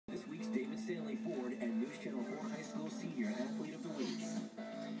Channel 4 High School Senior Athlete of the Week.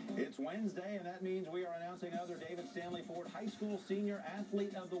 It's Wednesday, and that means we are announcing another David Stanley Ford High School Senior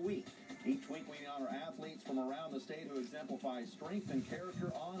Athlete of the Week. Each week we honor athletes from around the state who exemplify strength and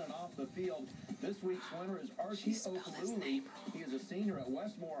character on and off the field. This week's winner is Archie Ocloo-lee. He is a senior at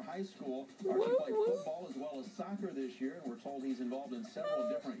Westmore High School. Archie played football as well as soccer this year, and we're told he's involved in several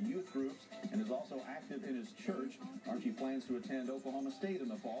different youth groups and is also active in his church. Archie plans to attend Oklahoma State in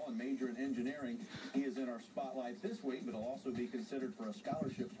the fall and major in engineering. He is in our spotlight this week, but he'll also be considered for a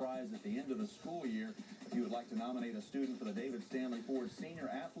scholarship prize at the end of the school year. If you would like to nominate a student for the David Stanley Ford Senior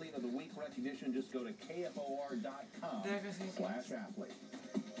Athlete of the Week recognition, just go to kfor.com/athlete.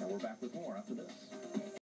 And we're back with more after this.